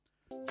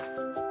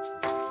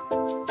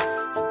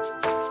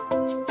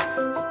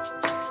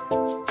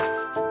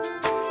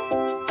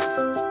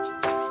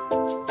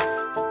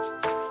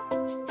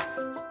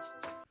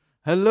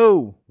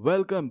Hello,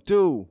 welcome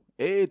to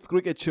It's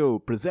Cricket Show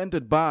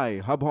presented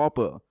by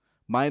Hubhopper.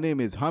 My name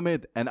is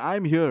Hamid and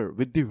I'm here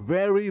with the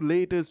very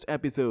latest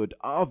episode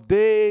of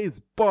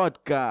this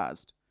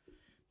podcast.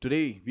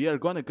 Today we are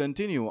going to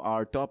continue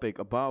our topic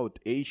about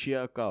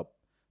Asia Cup.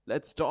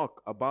 Let's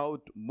talk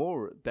about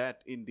more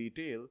that in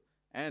detail,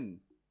 and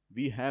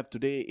we have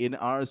today in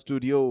our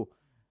studio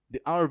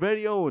our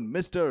very own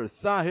Mr.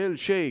 Sahil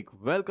Sheikh.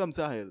 Welcome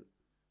Sahil.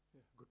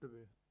 Good to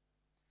be.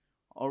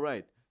 All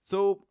right.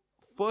 So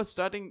first,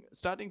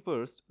 starting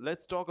first,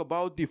 let's talk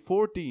about the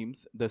four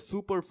teams, the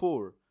Super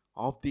Four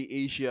of the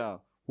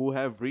Asia, who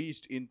have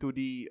reached into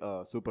the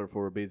Super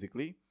Four.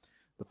 Basically,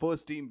 the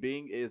first team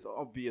being is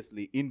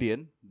obviously the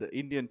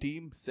Indian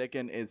team.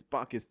 Second is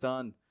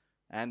Pakistan,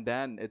 and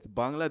then it's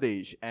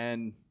Bangladesh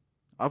and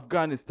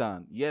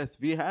Afghanistan. Yes,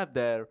 we have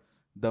there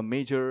the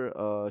major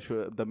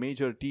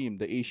team,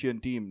 the Asian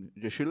team,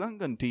 the Sri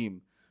Lankan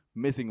team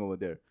missing over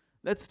there.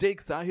 Let's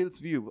take Sahil's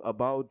view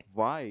about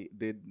why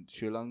did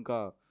Sri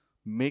Lanka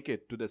make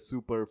it to the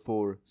Super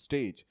 4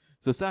 stage.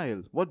 So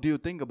Sahil, what do you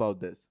think about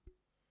this?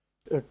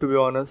 To be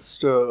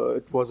honest,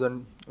 it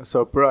wasn't a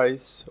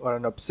surprise or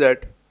an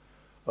upset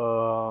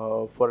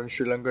for a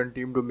Sri Lankan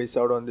team to miss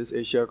out on this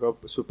Asia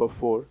Cup Super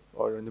 4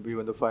 or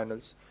even the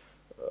finals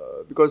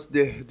because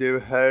they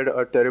had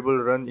a terrible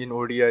run in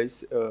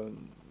ODIs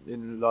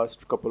in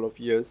last couple of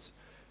years,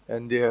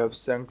 and they have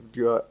sunk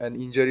and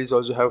injuries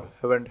also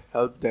haven't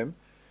helped them.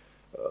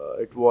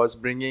 It was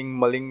bringing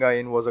Malinga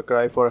in was a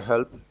cry for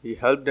help. He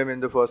helped them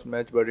in the first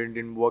match, but it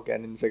didn't work.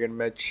 And in second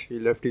match, he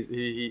left.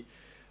 He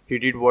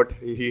did what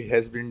he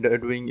has been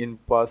doing in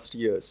past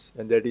years,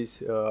 and that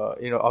is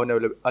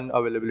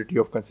unavailability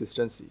of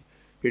consistency.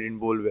 He didn't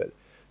bowl well.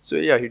 So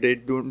yeah, he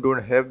did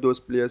don't have those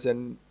players.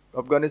 And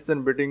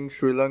Afghanistan beating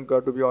Sri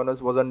Lanka, to be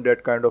honest, wasn't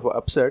that kind of a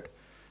upset.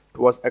 It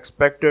was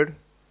expected.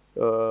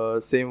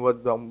 Same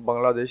with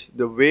Bangladesh.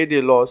 The way they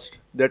lost,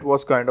 that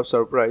was kind of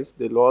surprise.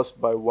 They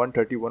lost by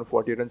 130,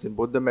 140 runs in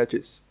both the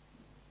matches.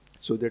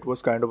 So that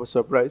was kind of a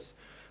surprise.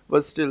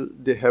 But still,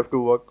 they have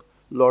to work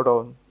a lot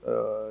on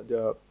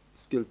their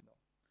skills.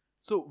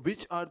 So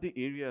which are the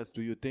areas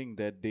do you think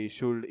that they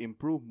should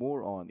improve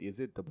more on? Is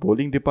it the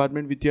bowling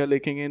department which they are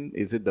lacking in?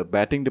 Is it the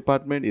batting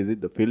department? Is it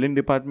the fielding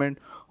department?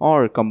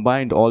 Or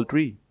combined all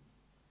three?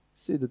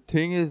 See, the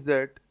thing is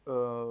that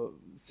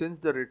since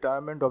the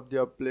retirement of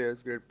their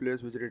players, great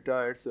players which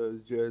retired, so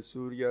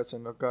Surya,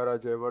 Sangakkara,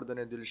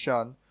 Jayawardene,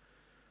 Dilshan,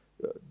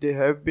 they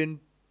have been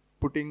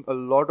putting a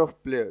lot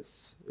of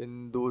players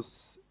in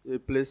those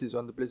places,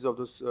 on the places of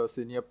those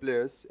senior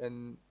players,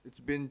 and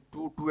it's been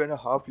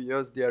 2.5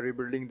 years they are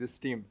rebuilding this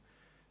team,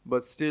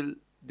 but still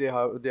they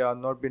are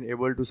not been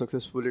able to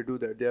successfully do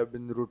that. They have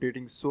been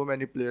rotating so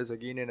many players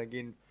again and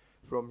again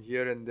from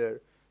here and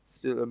there.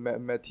 Still,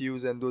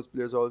 Matthews and those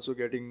players also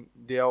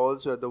they are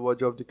also at the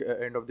verge of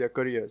the end of their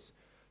careers.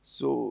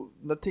 So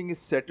nothing is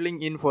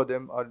settling in for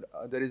them.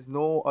 There is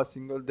no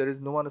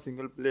one a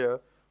single player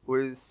who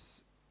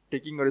is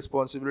taking a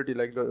responsibility.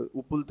 Like the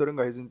Upul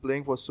Taranga has been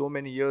playing for so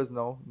many years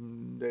now.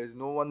 There is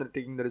no one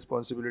taking the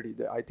responsibility.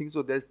 I think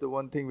so. That's the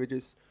one thing which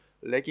is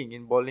lacking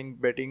in bowling,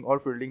 batting, or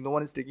fielding. No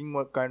one is taking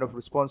a kind of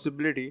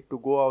responsibility to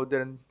go out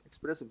there and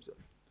express himself.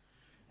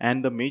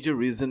 And the major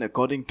reason,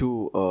 according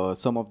to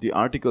some of the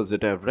articles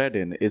that I've read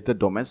in, is the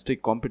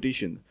domestic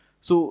competition.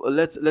 So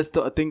let's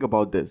think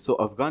about this. So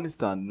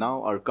Afghanistan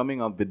now are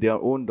coming up with their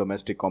own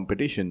domestic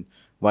competition,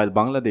 while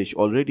Bangladesh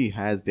already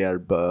has their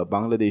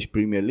Bangladesh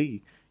Premier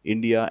League.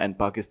 India and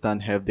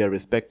Pakistan have their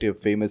respective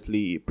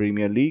famously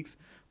Premier Leagues,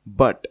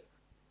 but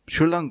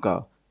Sri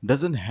Lanka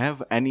doesn't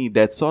have any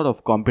that sort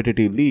of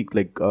competitive league,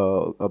 like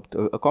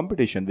a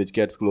competition which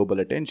gets global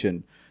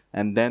attention,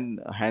 and then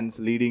hence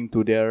leading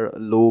to their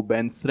low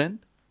bench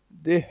strength.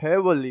 They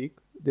have a league.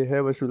 They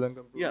have a Sri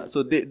Lankan. Yeah,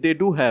 so they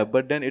do have,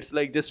 but then it's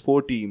like just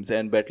four teams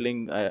and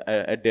battling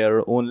at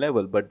their own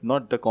level, but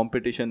not the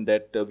competition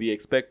that we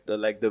expect,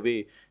 like the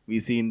way we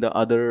see in the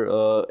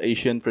other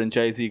Asian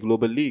franchisee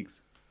global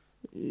leagues.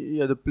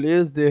 Yeah, the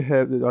players they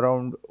have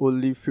around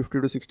only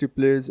 50 to 60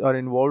 players are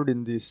involved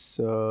in this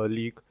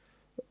league,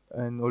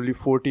 and only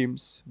four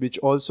teams, which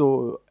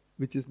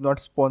is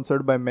not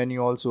sponsored by many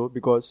also,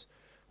 because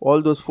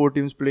all those four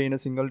teams play in a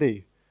single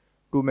day.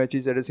 Two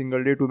matches at a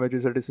single day, two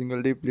matches at a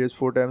single day, plays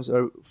four times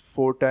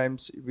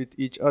with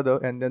each other,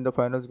 and then the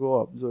finals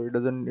go up. So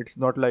it's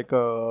not like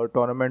a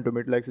tournament to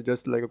meet, like it's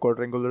just like a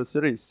quadrangular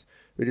series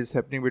which is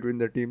happening between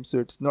the teams. So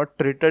it's not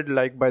treated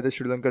like by the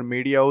Sri Lankan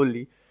media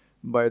only,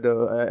 by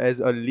the as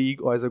a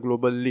league or as a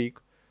global league.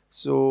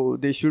 So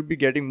they should be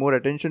getting more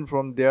attention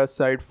from their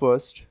side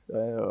first,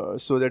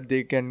 so that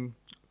they can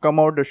come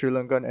out the Sri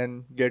Lankan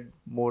and get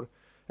more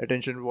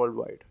attention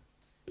worldwide.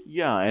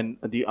 Yeah, and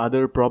the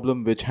other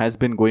problem which has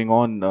been going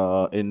on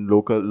in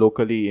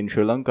locally in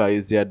Sri Lanka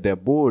is that their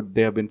board,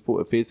 they have been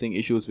facing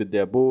issues with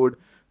their board,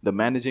 the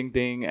managing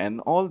thing,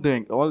 and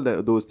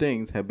those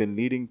things have been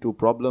leading to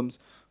problems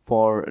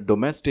for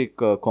domestic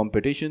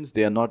competitions.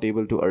 They are not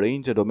able to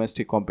arrange a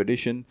domestic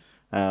competition,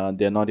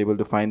 They are not able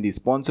to find the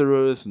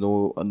sponsors,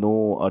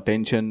 no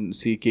attention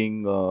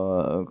seeking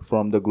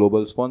from the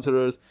global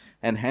sponsors,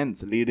 and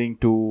hence leading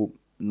to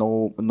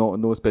no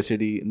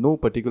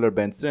particular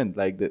bench strength,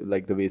 like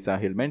the way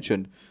Sahil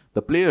mentioned.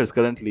 The players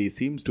currently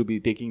seems to be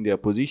taking their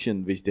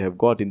position which they have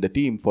got in the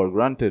team for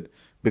granted,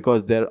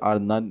 because there are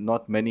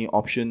not many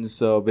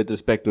options with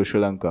respect to Sri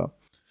Lanka.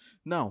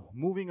 Now,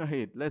 moving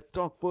ahead, let's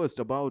talk first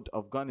about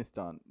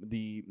Afghanistan,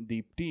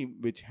 the team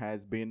which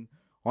has been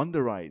on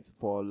the rise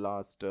for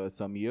last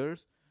some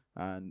years.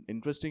 And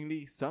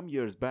interestingly, some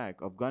years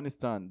back,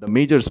 Afghanistan, the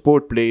major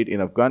sport played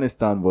in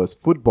Afghanistan was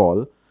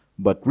football.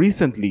 But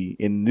recently,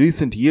 in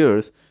recent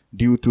years,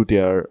 due to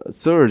their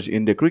surge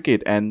in the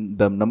cricket and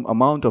the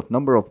amount of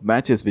number of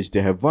matches which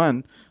they have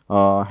won,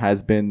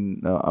 has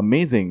been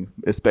amazing,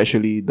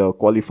 especially the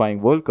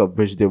qualifying World Cup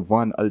which they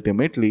won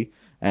ultimately,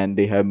 and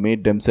they have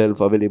made themselves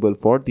available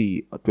for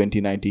the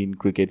 2019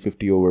 Cricket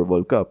 50 over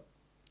World Cup.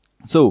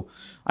 So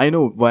I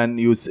know when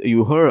you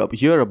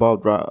hear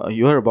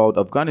about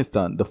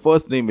Afghanistan, the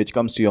first name which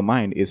comes to your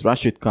mind is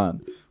Rashid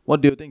Khan.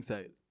 What do you think,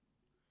 Sahil?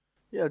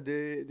 Yeah,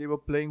 they were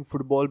playing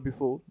football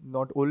before.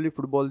 Not only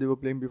football they were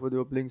playing before, they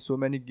were playing so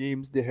many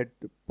games. They had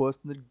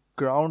personal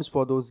grounds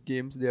for those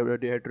games. They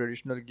had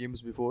traditional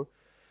games before.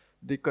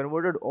 They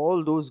converted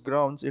all those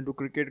grounds into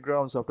cricket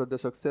grounds after the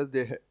success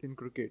they had in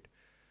cricket.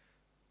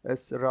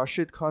 As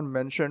Rashid Khan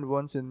mentioned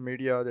once in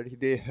media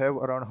that they have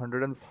around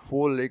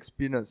 104 leg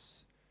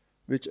spinners,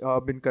 which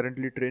have been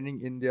currently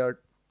training in their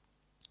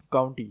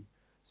county.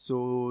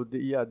 So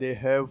they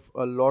have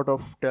a lot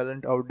of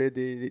talent out there.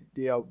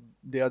 They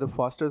are the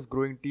fastest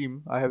growing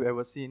team I have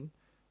ever seen,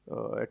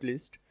 at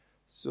least.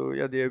 So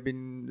yeah, they have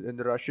been,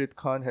 and Rashid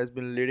Khan has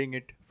been leading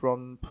it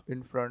from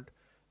in front.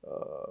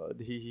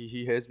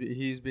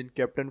 He's been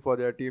captain for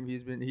their team.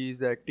 He is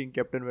the acting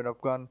captain when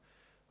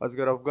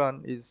Asghar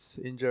Afghan is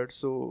injured.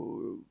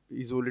 So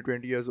he's only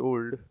 20 years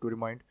old, to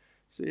remind.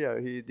 So yeah,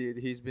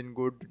 he's been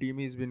good. The team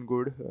has been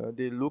good.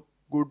 They look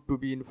good to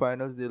be in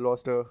finals. They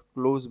lost a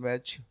close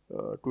match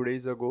 2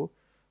 days ago,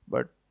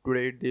 but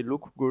today they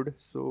look good.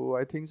 So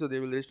I think so they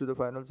will reach to the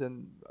finals,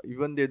 and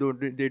even they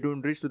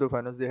don't reach to the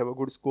finals, they have a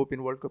good scope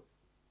in World Cup.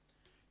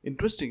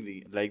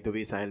 Interestingly, like the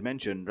way Sahil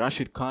mentioned,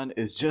 Rashid Khan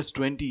is just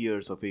 20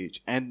 years of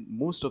age, and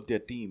most of their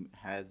team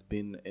has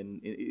been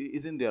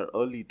is in their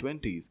early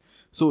 20s.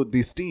 So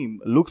this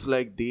team looks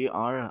like they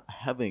are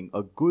having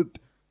a good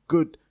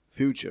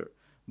future.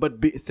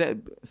 But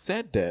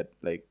said that,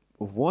 like,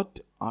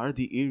 what are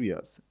the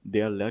areas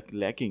they are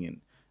lacking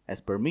in? As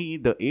per me,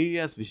 the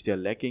areas which they are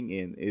lacking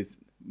in is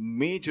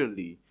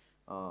majorly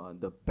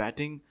the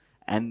batting,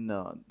 and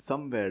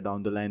somewhere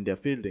down the line their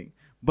fielding.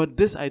 But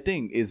this, I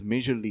think, is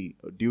majorly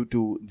due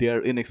to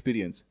their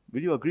inexperience.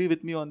 Will you agree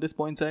with me on this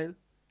point, Sahil?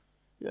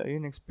 Yeah,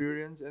 in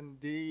experience, and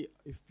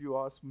if you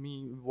ask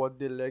me, what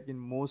they lack in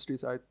most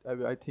is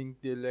I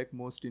think they lack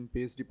most in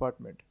pace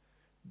department.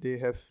 They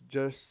have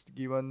just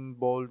given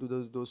ball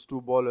to those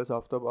two ballers,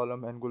 Aftab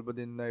Alam and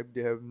Gulbuddin Naib.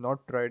 They have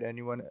not tried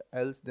anyone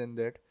else than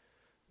that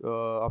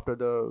after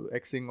the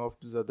axing of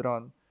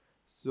Zadran.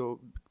 So,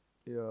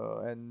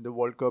 and the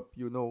World Cup,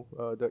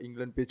 the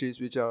England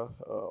pitches which are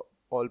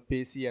all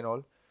pacey and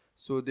all.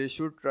 So they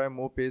should try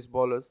more pace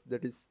ballers.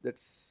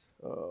 That's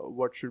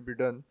what should be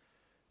done,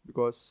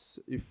 because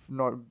if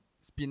not,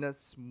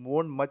 spinners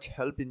won't much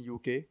help in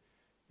UK.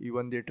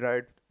 Even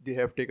they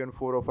have taken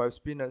 4 or 5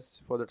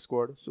 spinners for that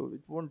squad, so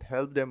it won't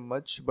help them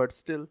much. But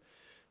still,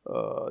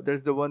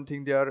 that's the one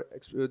thing they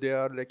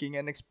are lacking.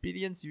 And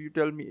experience, you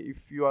tell me,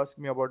 if you ask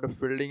me about the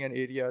fielding and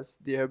areas,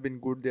 they have been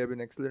good. They have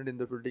been excellent in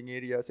the fielding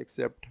areas,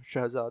 except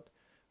Shahzad.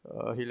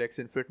 He lacks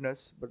in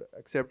fitness, but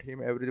except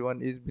him,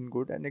 everyone is been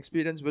good. And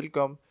experience will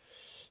come.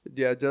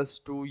 They are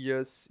just 2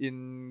 years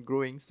in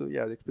growing, so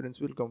yeah, the experience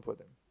will come for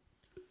them.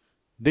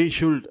 They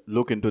should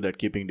look into that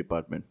keeping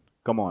department.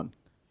 Come on.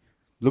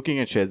 Looking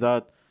at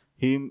Shehzad,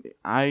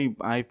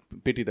 I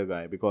pity the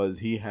guy, because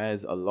he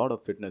has a lot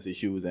of fitness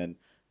issues, and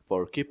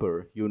for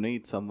keeper you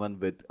need someone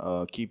with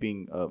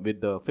keeping with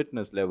the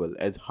fitness level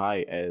as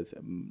high as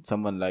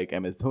someone like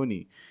MS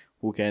Dhoni,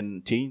 who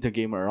can change the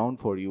game around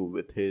for you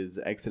with his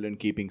excellent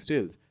keeping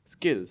skills.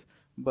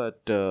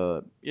 But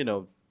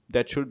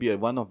that should be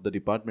one of the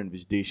department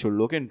which they should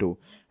look into.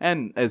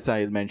 And as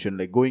I mentioned,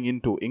 like going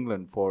into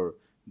England for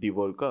the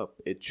World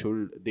Cup,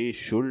 they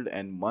should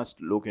and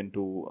must look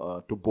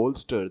into to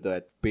bolster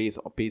that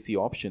pacey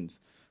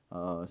options,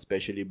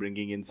 especially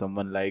bringing in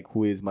someone like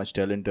who is much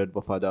talented,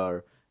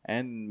 Wafadar,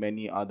 and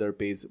many other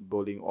pace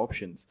bowling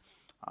options.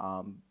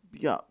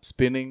 Yeah,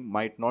 spinning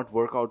might not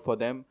work out for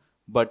them,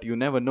 but you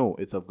never know.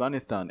 It's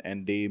Afghanistan,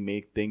 and they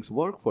make things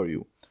work for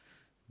you.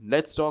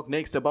 Let's talk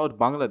next about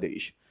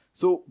Bangladesh.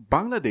 So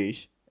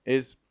Bangladesh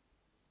is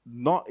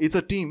not it's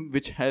a team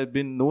which has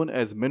been known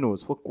as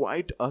minnows for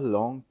quite a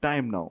long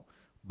time now.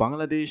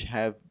 Bangladesh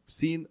have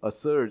seen a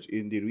surge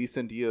in the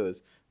recent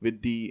years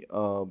with the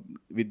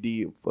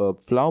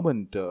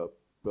flamboyant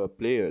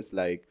players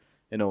like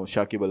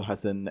Shakib Al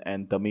Hassan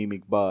and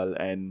Tamim Iqbal,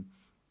 and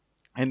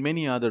and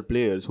many other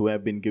players who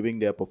have been giving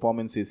their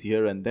performances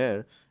here and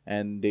there,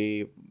 and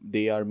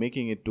they are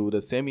making it to the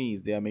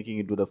semis, they are making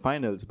it to the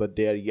finals, but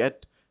they are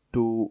yet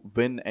to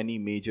win any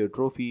major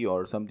trophy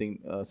or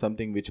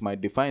something which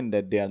might define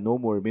that they are no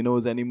more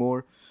minnows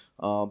anymore.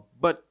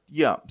 But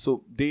yeah,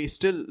 so they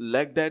still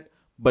lack that,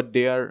 but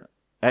they are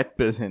at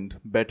present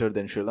better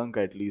than Sri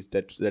Lanka, at least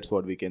that's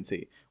what we can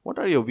say. What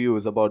are your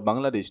views about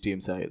Bangladesh team,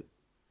 Sahil?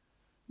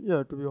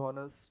 Yeah, to be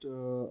honest,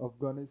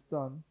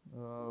 Afghanistan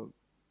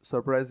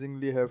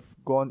surprisingly have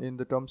gone in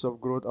the terms of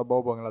growth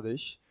above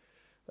Bangladesh,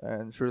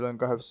 and Sri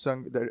Lanka have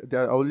sunk.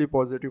 Their only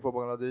positive for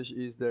Bangladesh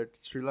is that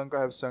Sri Lanka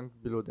have sunk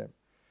below them.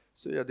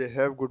 So yeah, they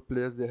have good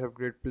players. They have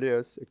great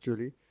players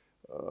actually.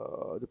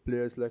 The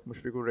players like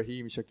Mushfiqur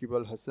Rahim, Shakib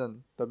Al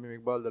Hassan, Tamim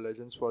Iqbal, the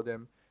legends for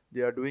them.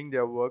 They are doing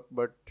their work,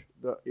 but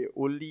the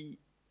only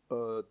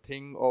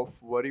thing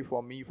of worry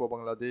for me for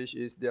Bangladesh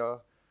is their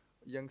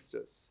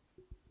youngsters.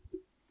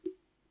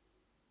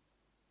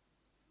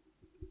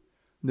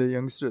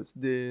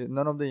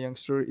 None of the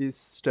youngster is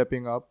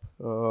stepping up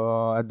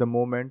at the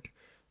moment.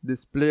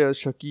 This player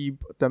Shakib,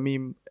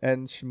 Tamim,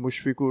 and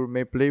Mushfiqur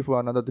may play for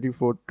another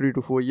 3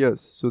 to 4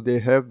 years, so they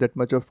have that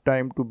much of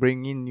time to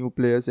bring in new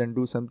players and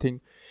do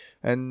something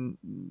and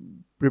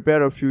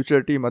prepare a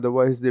future team.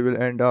 Otherwise, they will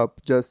end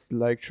up just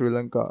like Sri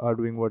Lanka are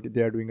doing what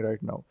they are doing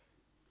right now.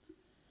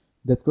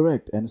 That's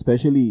correct, and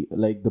especially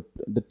like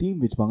the team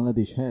which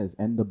Bangladesh has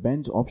and the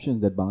bench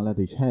options that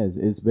Bangladesh has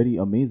is very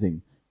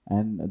amazing.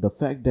 And the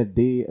fact that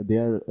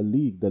their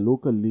league, the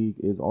local league,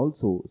 is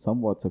also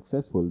somewhat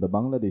successful, the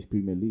Bangladesh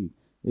Premier League,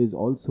 is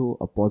also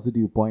a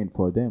positive point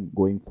for them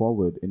going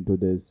forward into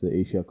this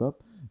Asia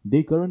Cup.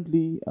 They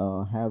currently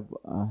have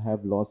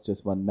lost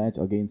just one match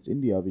against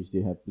India, which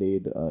they have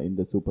played in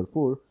the Super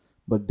Four,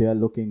 but they are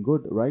looking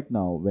good right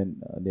now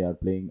when they are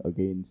playing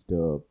against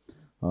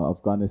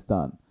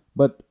Afghanistan.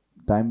 But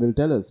time will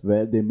tell us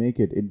where they make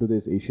it into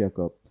this Asia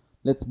Cup.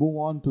 Let's move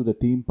on to the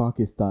team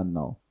Pakistan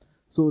now.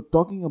 So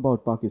talking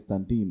about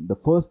Pakistan team, the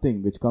first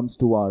thing which comes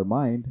to our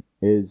mind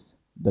is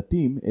the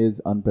team is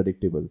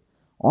unpredictable.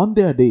 On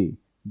their day,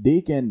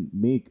 they can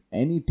make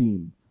any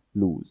team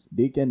lose.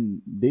 They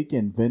can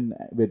win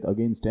with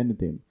against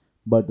anything.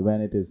 But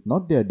when it is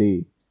not their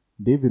day,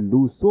 they will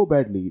lose so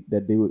badly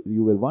that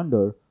you will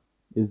wonder,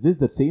 is this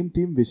the same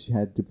team which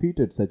had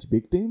defeated such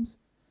big teams?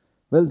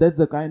 Well, that's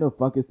the kind of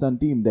Pakistan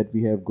team that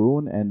we have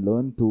grown and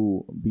learned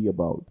to be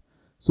about.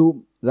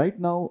 So, right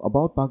now,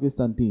 about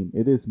Pakistan team,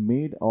 it is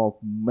made of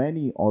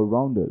many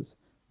all-rounders.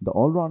 The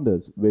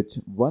all-rounders, which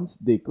once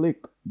they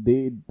click,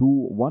 they do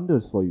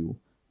wonders for you.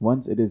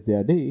 Once it is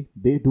their day,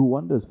 they do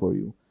wonders for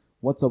you.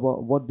 What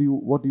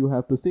do you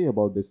have to say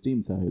about this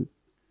team, Sahil?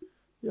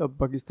 Yeah,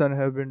 Pakistan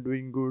have been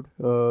doing good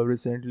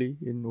recently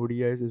in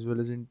ODIs as well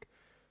as in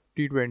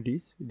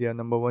T20s. They are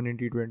number one in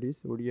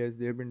T20s. ODIs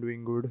they have been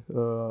doing good.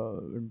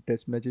 In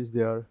Test matches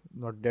they are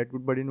not that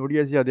good, but in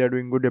ODIs yeah they are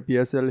doing good. The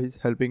PSL is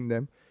helping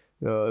them.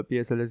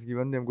 PSL has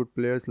given them good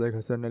players like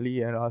Hassan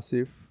Ali and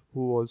Asif,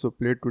 who also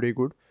played today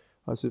good.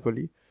 Asif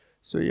Ali.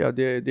 So yeah,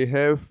 they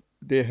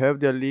have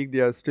their league. They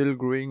are still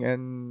growing,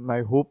 and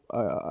I hope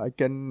I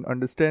can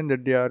understand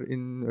that they are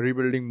in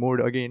rebuilding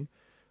mode again.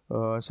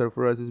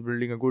 Surfaraz is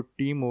building a good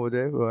team over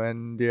there,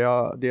 and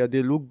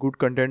they look good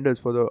contenders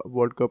for the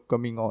World Cup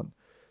coming on.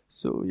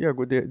 So yeah,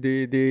 good.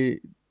 They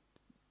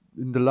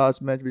in the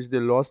last match which they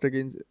lost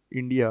against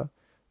India,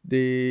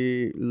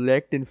 they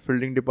lacked in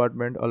fielding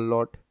department a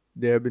lot.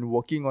 They have been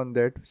working on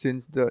that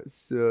since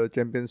the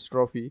Champions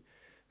Trophy.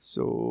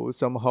 So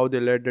somehow they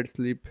let that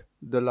slip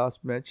the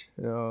last match.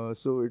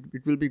 So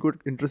it will be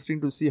good,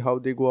 interesting to see how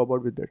they go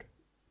about with that.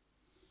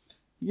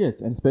 Yes,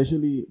 and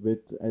especially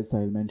with, as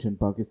I mentioned,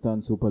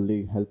 Pakistan Super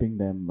League helping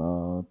them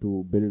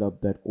to build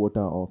up that quota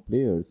of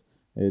players.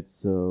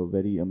 It's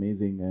very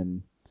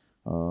amazing,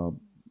 uh,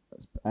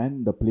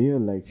 and the player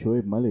like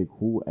Shoaib Malik,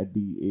 who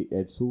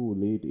at so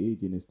late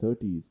age in his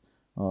 30s,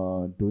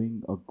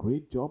 doing a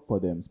great job for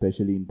them,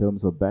 especially in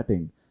terms of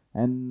batting.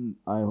 And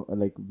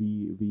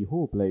we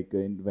hope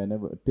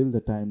whenever till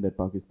the time that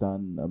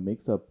Pakistan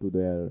makes up to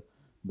their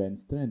bench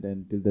strength,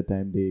 and till the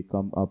time they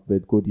come up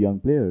with good young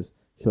players,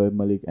 Shoaib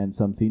Malik and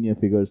some senior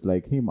figures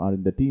like him are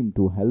in the team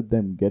to help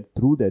them get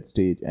through that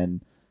stage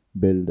and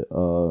build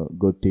a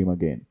good team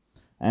again.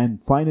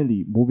 And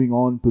finally, moving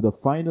on to the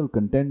final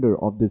contender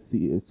of this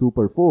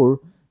Super 4,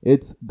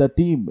 it's the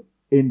Team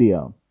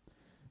India.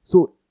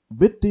 So,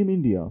 with Team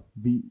India,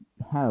 we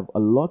have a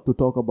lot to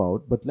talk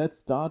about, but let's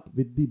start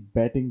with the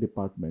batting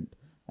department.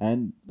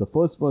 And the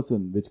first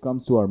person which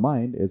comes to our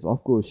mind is,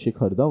 of course,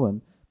 Shikhar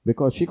Dhawan,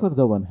 because Shikhar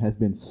Dhawan has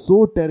been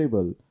so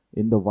terrible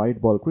in the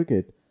white ball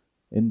cricket,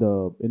 in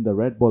the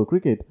red ball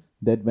cricket,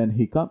 that when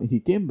he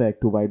came back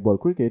to white ball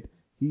cricket,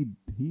 he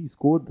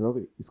scored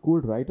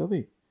right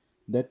away.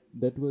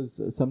 That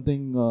was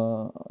something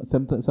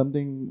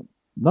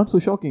not so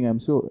shocking. I'm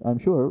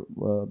sure.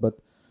 But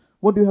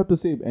what do you have to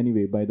say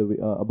anyway? By the way,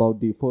 about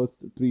the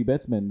first three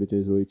batsmen, which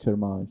is Rohit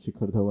Sharma,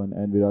 Shikhar Dhawan,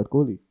 and Virat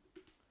Kohli.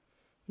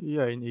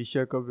 Yeah, in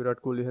Asia Cup,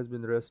 Virat Kohli has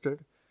been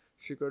rested.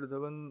 Shikhar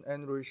Dhawan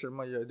and Rohit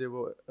Sharma, yeah, they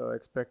were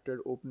expected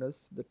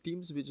openers. The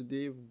teams which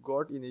they've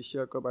got in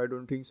Asia Cup, I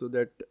don't think so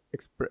that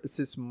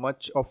expresses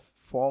much of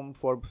form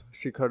for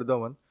Shikhar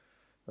Dhawan.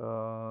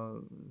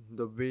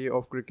 The way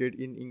of cricket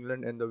in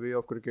England and the way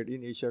of cricket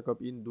in Asia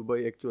Cup in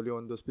Dubai actually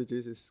on those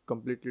pitches is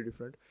completely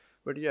different.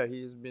 But yeah,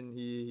 he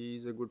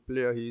is a good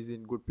player. He is a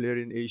good player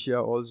in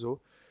Asia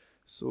also.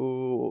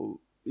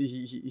 So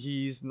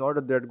he is not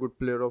a that good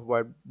player of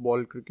white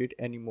ball cricket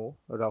anymore.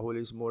 Rahul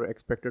is more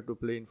expected to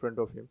play in front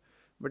of him.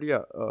 But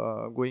yeah,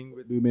 going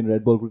with Do you mean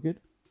red ball cricket?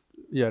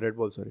 yeah, red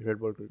ball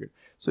cricket.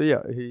 So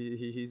yeah,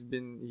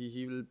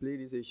 he will play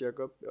this Asia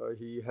Cup.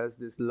 He has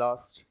this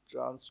last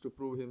chance to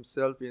prove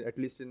himself in at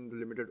least in the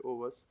limited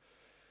overs.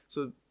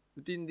 So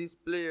within these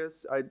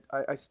players,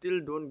 I still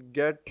don't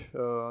get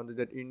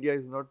that India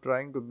is not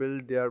trying to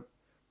build their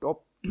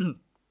top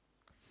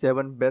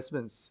seven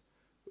batsmen.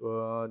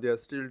 They are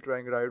still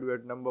trying Rayudu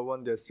at number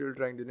one. They are still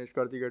trying Dinesh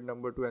Karthik at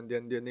number two, and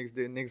then the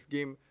next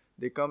game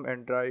they come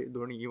and try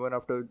Dhoni even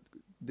after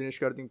Dinesh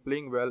Karthik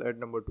playing well at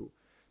number two.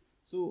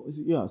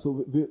 Yeah,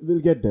 so we'll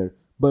get there.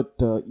 But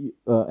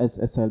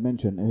as I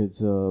mentioned,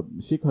 his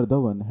Shikhar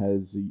Dhawan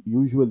has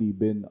usually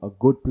been a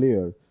good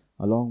player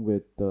along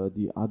with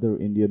the other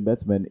Indian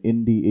batsmen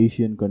in the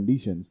Asian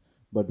conditions.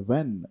 But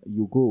when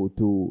you go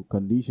to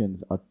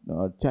conditions,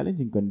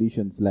 challenging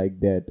conditions like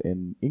that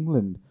in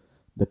England,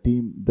 the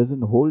team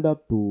doesn't hold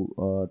up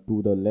to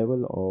the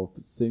level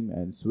of sim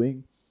and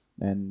swing,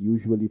 and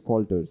usually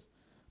falters.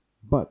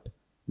 But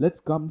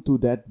let's come to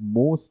that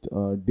most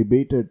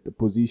debated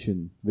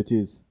position, which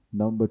is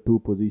number two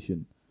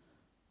position.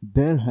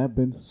 There have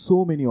been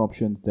so many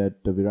options that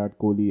Virat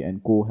Kohli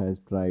and co has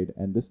tried,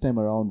 and this time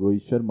around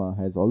Rohit Sharma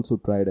has also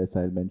tried, as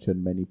I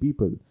mentioned, many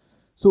people.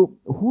 So,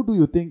 who do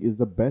you think is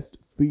the best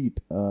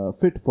fit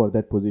for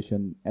that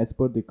position as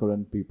per the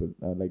current people?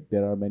 Like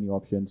there are many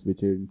options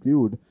which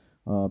include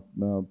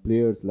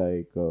players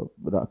like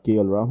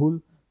KL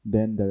Rahul.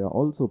 Then there are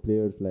also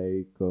players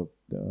like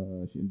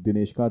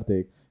Dinesh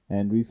Karthik,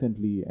 and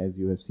recently, as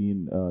you have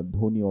seen,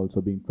 Dhoni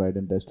also being tried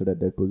and tested at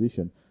that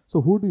position.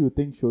 So, who do you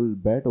think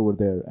should bat over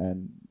there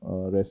and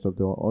rest of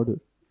the order?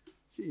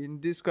 See,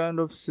 in this kind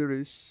of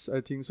series,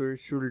 I think so. It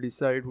should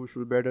decide who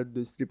should bat at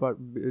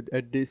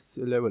at this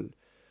level,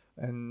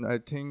 and I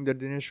think that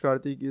Dinesh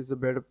Karthik is a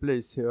better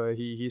place.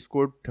 He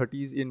scored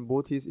 30s in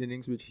both his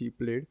innings which he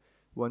played.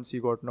 Once he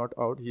got not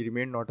out, he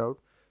remained not out.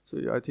 So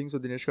yeah, I think so.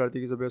 Dinesh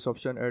Karthik is the best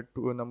option at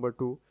number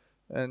two,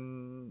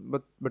 and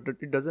but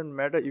it doesn't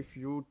matter if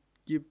you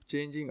keep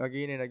changing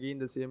again and again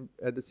the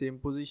same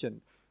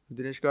position.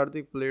 Dinesh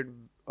Karthik played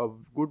a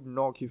good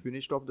knock. He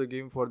finished off the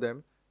game for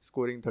them,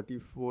 scoring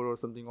 34 or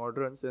something odd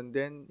runs, and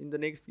then in the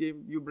next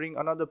game you bring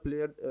another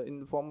player in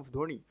the form of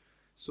Dhoni.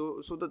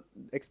 So the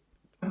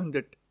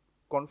that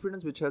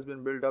confidence which has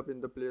been built up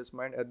in the player's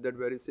mind at that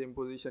very same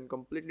position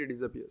completely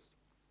disappears,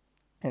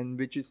 and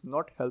which is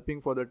not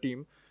helping for the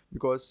team,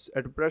 because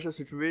at pressure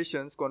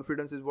situations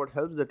confidence is what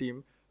helps the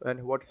team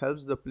and what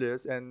helps the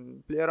players,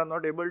 and players are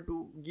not able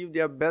to give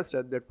their best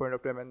at that point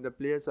of time, and the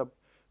players are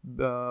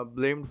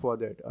blamed for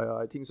that.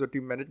 I think so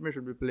team management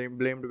should be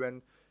blamed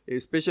when,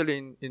 especially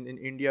in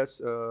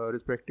India's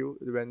respective,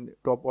 when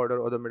top order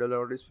or the middle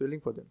order is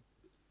failing for them.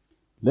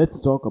 Let's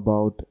talk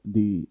about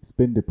the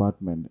spin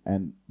department,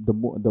 and the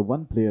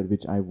one player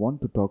which I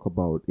want to talk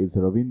about is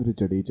Ravindra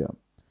Jadeja.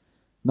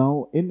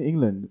 Now, in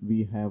England,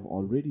 we have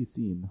already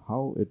seen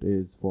how it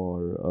is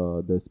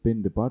for the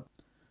spin department.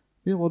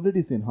 We have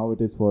already seen how it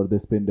is for the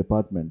spin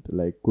department.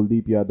 Like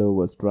Kuldeep Yadav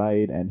was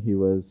tried and he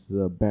was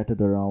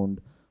batted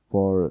around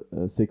for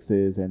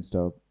sixes and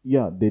stuff.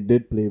 Yeah, they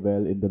did play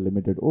well in the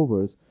limited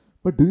overs.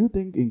 But do you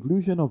think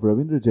inclusion of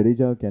Ravindra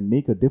Jadeja can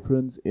make a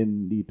difference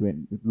in the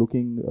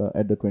looking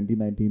at the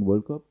 2019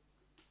 World Cup?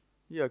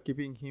 Yeah,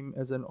 keeping him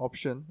as an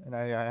option, and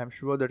I am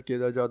sure that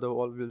Kedar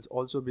Jadhav will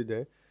also be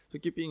there. So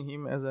keeping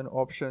him as an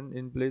option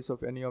in place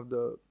of any of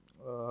the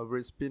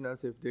wrist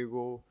spinners if they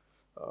go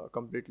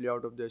completely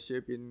out of their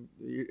shape,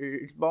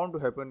 it's bound to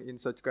happen in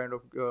such kind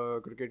of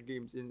cricket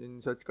games, in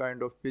such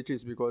kind of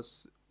pitches,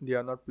 because they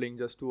are not playing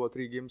just 2 or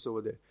 3 games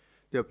over there.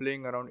 They are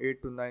playing around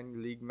 8 to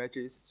 9 league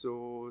matches,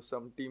 so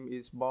some team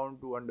is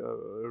bound to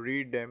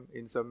read them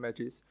in some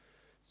matches.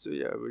 So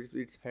yeah,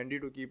 it's handy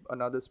to keep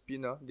another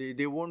spinner.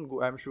 They won't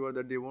go. I'm sure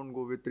that they won't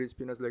go with 3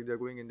 spinners like they're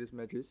going in these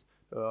matches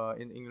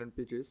in England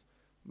pitches.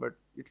 But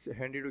it's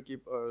handy to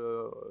keep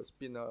a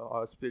spinner,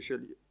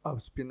 especially a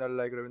spinner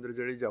like Ravindra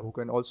Jadeja, who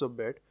can also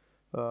bat.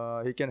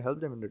 He can help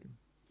them in the team.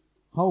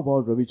 How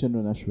about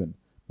Ravichandran Ashwin?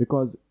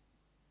 Because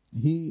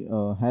he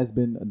has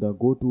been the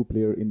go-to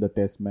player in the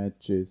test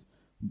matches,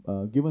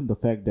 given the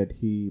fact that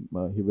he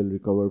will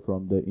recover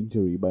from the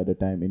injury by the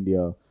time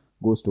India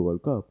goes to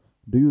World Cup.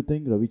 Do you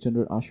think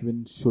Ravichandran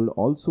Ashwin should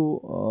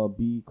also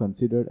be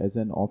considered as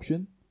an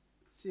option?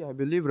 See, I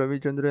believe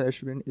Ravichandran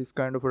Ashwin is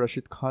kind of a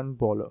Rashid Khan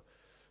bowler.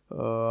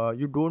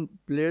 You don't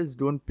Players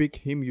don't pick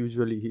him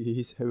usually.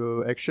 His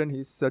action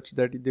is such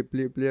that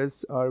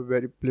players are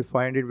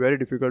find it very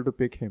difficult to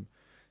pick him.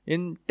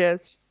 In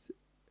tests,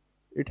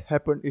 it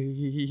happened.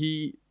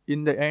 He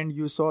in the end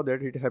you saw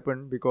that it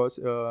happened because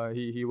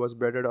he was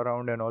batted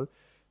around and all,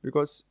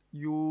 because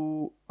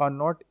you are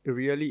not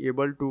really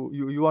able to,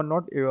 you are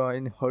not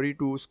in hurry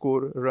to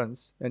score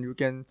runs, and you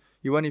can,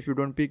 even if you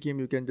don't pick him,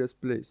 you can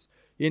just place.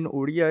 In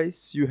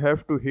ODIs you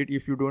have to hit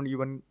if you don't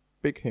even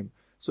pick him.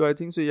 So I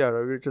think so, yeah,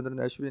 Ravichandran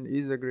Ashwin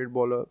is a great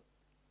bowler,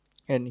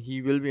 and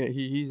he will be,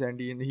 he's and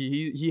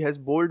he has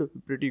bowled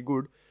pretty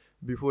good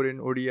before in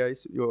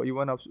ODIs,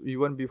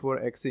 even before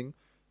Xing.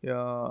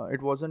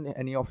 It wasn't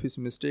any of his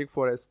mistake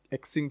for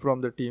Xing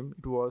from the team.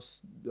 It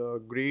was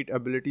the great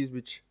abilities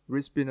which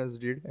wrist spinners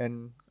did,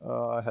 and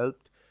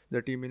helped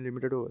the team in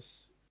limited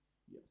overs.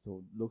 Yeah,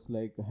 so looks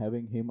like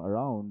having him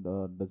around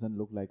doesn't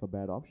look like a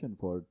bad option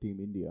for Team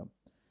India.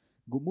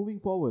 Moving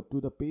forward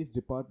to the pace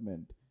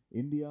department,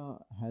 India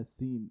has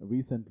seen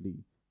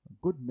recently a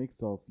good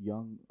mix of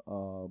young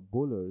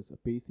bowlers,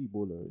 pacey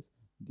bowlers.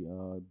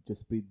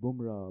 Jasprit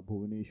Bumrah,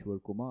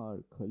 Bhuvaneshwar Kumar,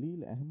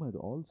 Khalil Ahmed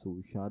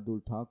also,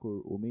 Shardul Thakur,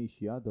 Umesh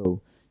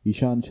Yadav,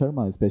 Ishan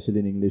Sharma,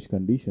 especially in English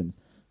conditions.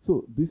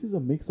 So this is a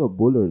mix of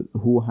bowlers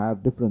who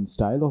have different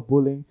style of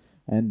bowling,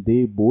 and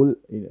they bowl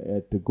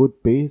at a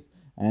good pace.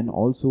 And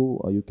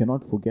also, you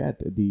cannot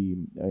forget the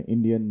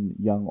Indian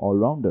young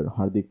all-rounder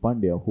Hardik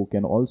Pandya, who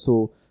can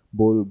also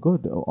bowl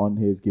good on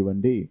his given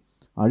day.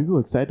 Are you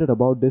excited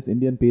about this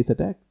Indian pace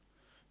attack?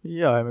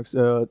 Yeah,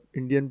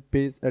 Indian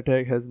pace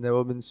attack has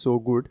never been so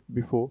good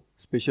before,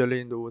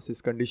 especially in the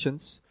overseas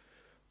conditions.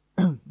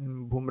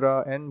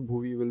 Bumrah and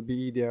Bhuvi will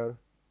be their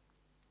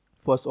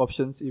first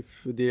options if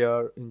they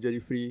are injury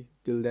free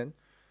till then.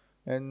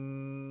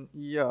 And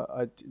yeah,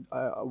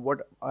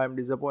 what I'm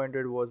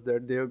disappointed was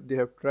that they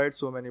have tried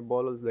so many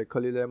bowlers like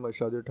Khalil Ahmed,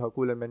 Shahid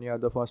Thakur, and many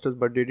other fasters,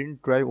 but they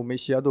didn't try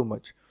Umesh Yadav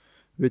much,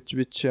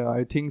 which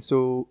I think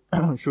so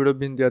should have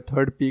been their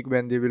third pick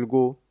when they will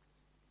go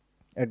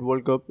at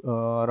World Cup,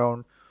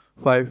 around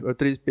five or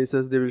three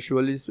spaces they will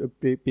surely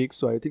pick.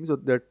 So I think so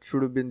that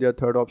should have been their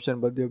third option,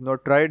 but they have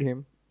not tried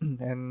him,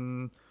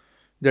 and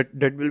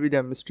that will be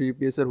their mystery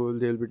pacer who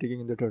they'll be taking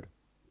in the third.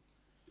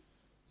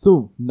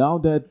 So now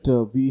that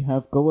we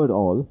have covered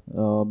all,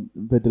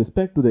 with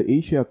respect to the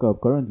Asia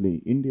Cup,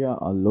 currently India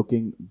are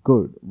looking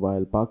good,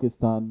 while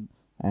Pakistan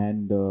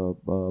and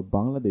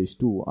Bangladesh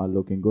too are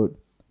looking good.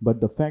 But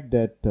the fact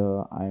that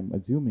I'm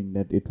assuming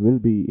that it will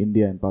be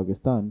India and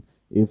Pakistan,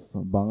 if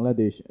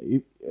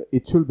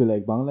it should be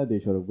like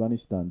Bangladesh or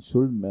Afghanistan,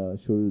 should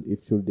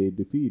they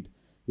defeat,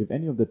 if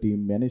any of the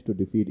team manage to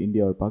defeat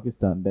India or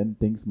Pakistan, then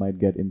things might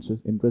get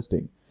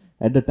interesting.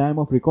 At the time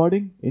of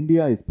recording,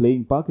 India is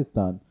playing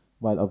Pakistan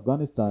while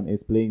Afghanistan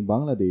is playing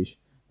Bangladesh.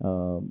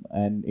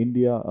 And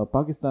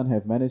Pakistan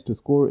have managed to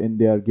score in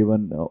their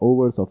given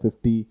overs of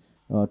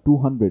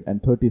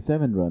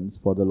 237 runs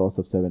for the loss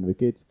of 7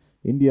 wickets.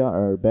 India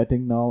are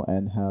batting now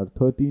and have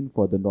 13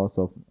 for the loss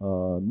of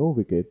no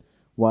wicket,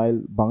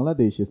 while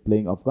Bangladesh is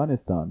playing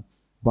Afghanistan.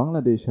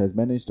 Bangladesh has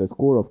managed a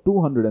score of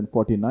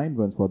 249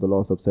 runs for the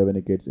loss of 7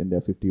 wickets in their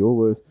 50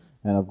 overs,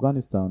 and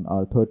Afghanistan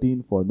are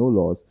 13 for no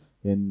loss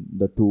in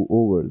the 2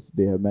 overs.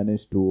 They have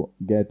managed to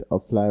get a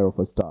flyer of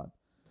a start.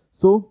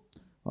 So,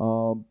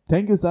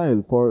 thank you,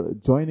 Sahil, for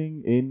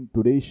joining in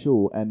today's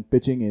show and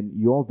pitching in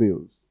your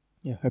views.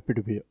 Yeah, happy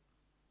to be here.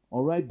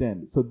 All right,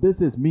 then. So, this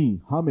is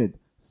me, Hamid,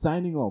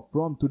 signing off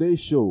from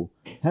today's show.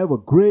 Have a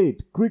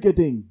great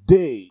cricketing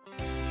day.